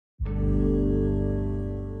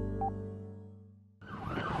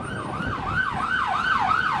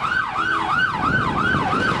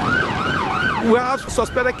don't have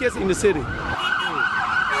suspected cases in the city.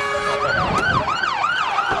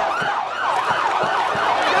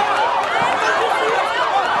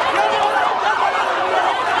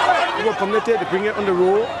 People committed to bring it on the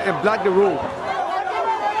road and block the road.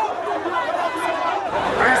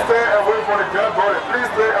 Please stay away from the dead body. Please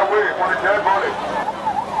stay away from the dead body.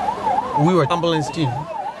 We were ambulance team.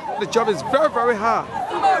 The job is very, very hard.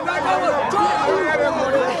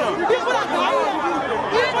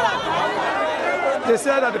 They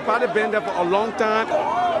said that the body been there for a long time,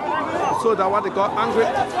 so that what they got angry.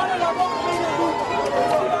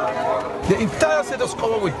 The entire set is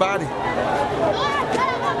covered with body.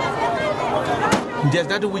 There's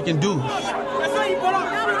nothing we can do.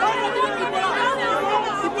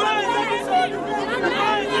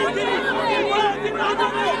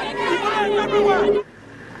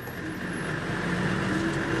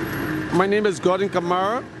 My name is Gordon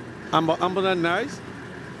Kamara. I'm an ambulance nurse.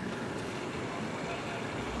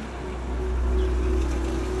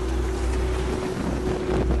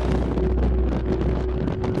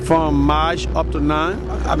 From March up to now,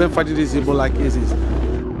 I've been fighting these Ebola cases.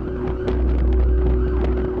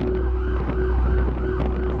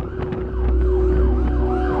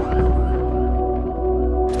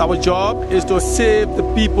 Our job is to save the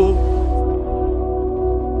people.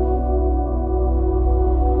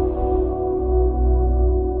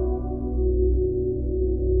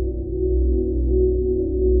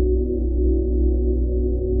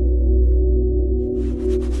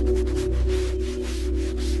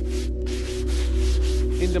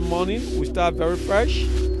 In the morning, we start very fresh.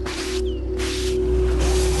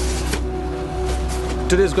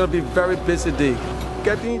 Today is going to be a very busy day.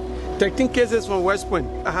 Getting 13 cases from West Point.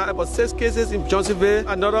 I had about 6 cases in Johnsonville,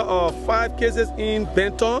 another 5 cases in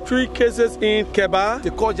Benton, 3 cases in Keba.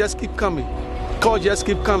 The call just keep coming. Call just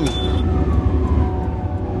keep coming.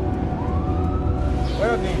 What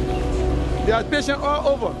do you mean? There are patients all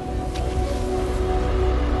over.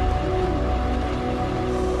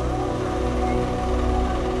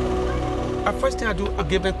 The first thing I do, I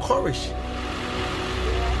give them courage.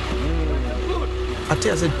 I tell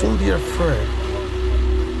you, I said, don't be afraid.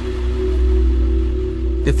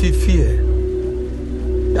 They feel fear.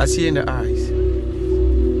 I see in their eyes.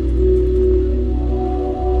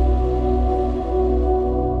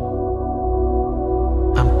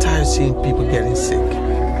 I'm tired of seeing people getting sick.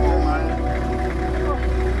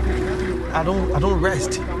 I don't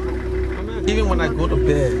rest. Even when I go to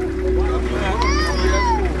bed.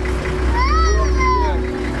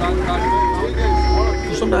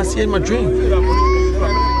 Sometimes I see it in my dream.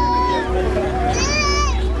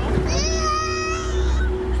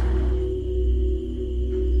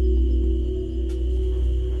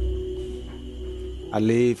 I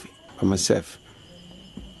live by myself.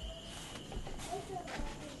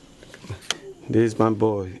 This is my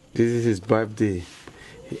boy. This is his birthday.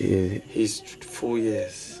 He's 4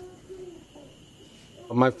 years.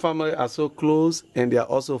 My family are so close and they are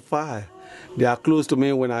also far. They are close to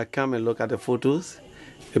me when I come and look at the photos.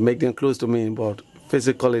 They make them close to me, but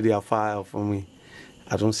physically they are far out from me.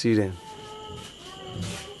 I don't see them.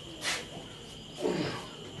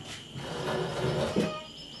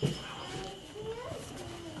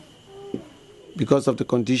 Because of the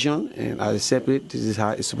condition, and I accept it, this is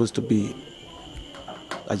how it's supposed to be.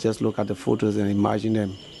 I just look at the photos and imagine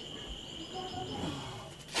them.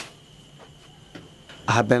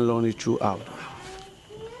 I have been lonely throughout.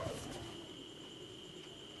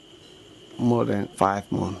 More than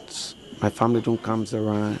 5 months. My family don't come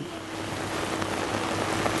around.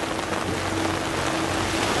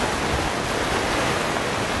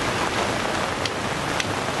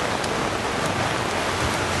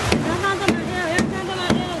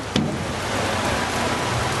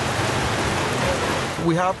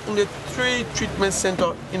 We have only 3 treatment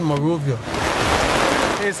centers in Monrovia.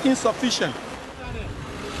 It's insufficient.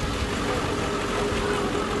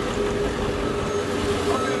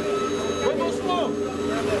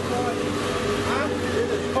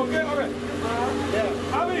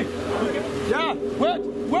 Yeah, wait.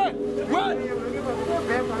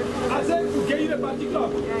 I said to get you the particular.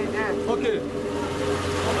 Okay.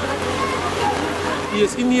 He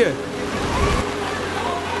is in here.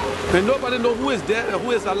 And nobody knows who is dead and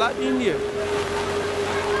who is alive in here.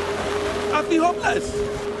 I feel hopeless.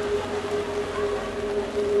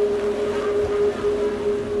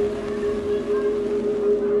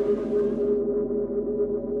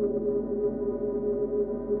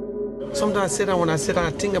 Sometimes I sit down, when I sit down,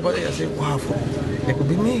 I think about it, I say, wow, it could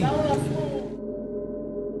be me.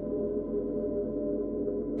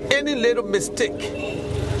 Any little mistake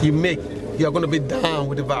you make, you're going to be down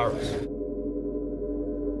with the virus.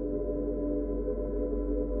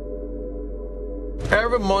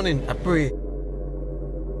 Every morning I pray.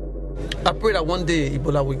 I pray that one day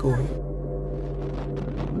Ebola will go.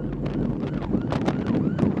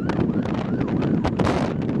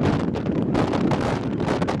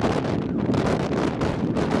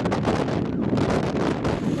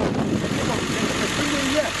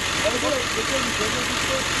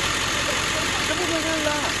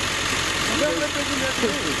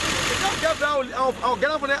 I'll get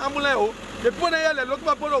up for the ambulance. They put here, they look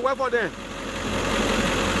for work for them.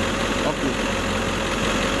 Okay.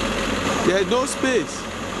 There is no space.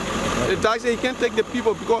 The doctor said he can't take the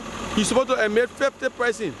people because he's supposed to admit 50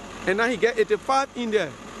 person, and now he get 85 in there.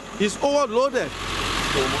 He's overloaded.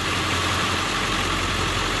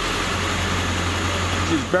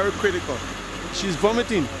 She's very critical. She's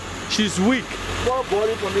vomiting. She's weak. Pour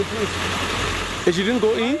body for me, please. If she didn't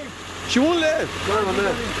go in, she won't live.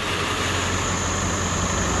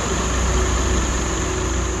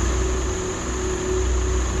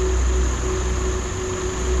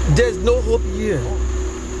 There's no hope here.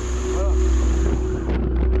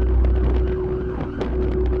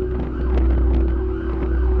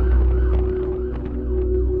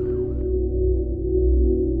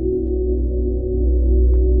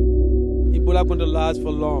 Ebola going to last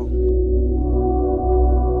for long.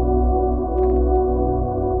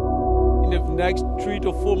 In the next 3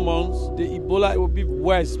 to 4 months, the Ebola will be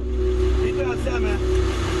worse.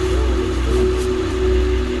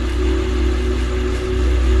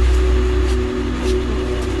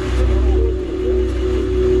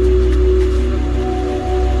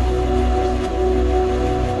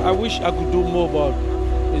 I wish I could do more, but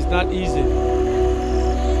it's not easy.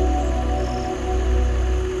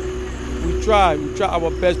 We try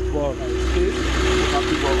our best, but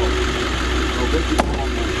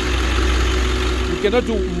we cannot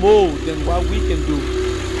do more than what we can do.